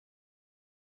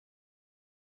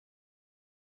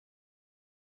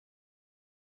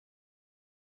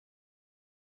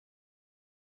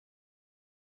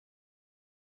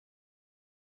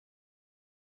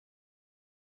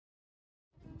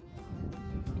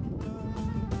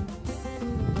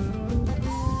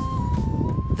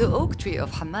The oak tree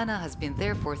of Hammana has been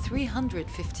there for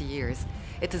 350 years.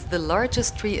 It is the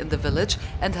largest tree in the village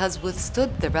and has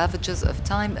withstood the ravages of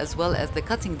time as well as the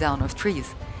cutting down of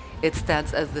trees. It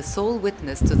stands as the sole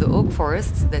witness to the oak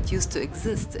forests that used to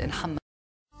exist in Hammana.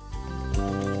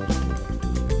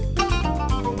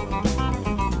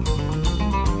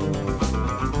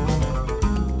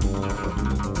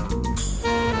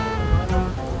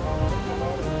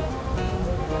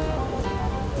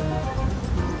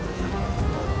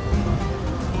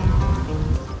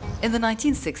 In the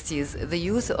 1960s, the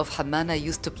youth of Hammana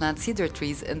used to plant cedar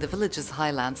trees in the village's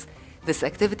highlands. This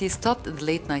activity stopped in the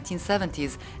late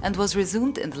 1970s and was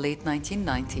resumed in the late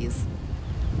 1990s.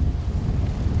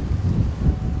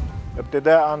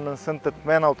 ابتداء من سنة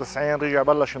 98 رجع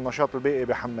بلش النشاط البيئي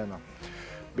بحمانا.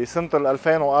 بسنة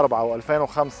 2004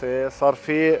 و2005 صار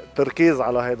في تركيز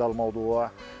على هذا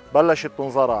الموضوع. بلشت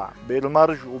تنزرع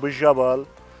بالمرج وبالجبل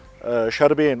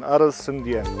شربين أرز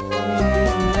سنديان.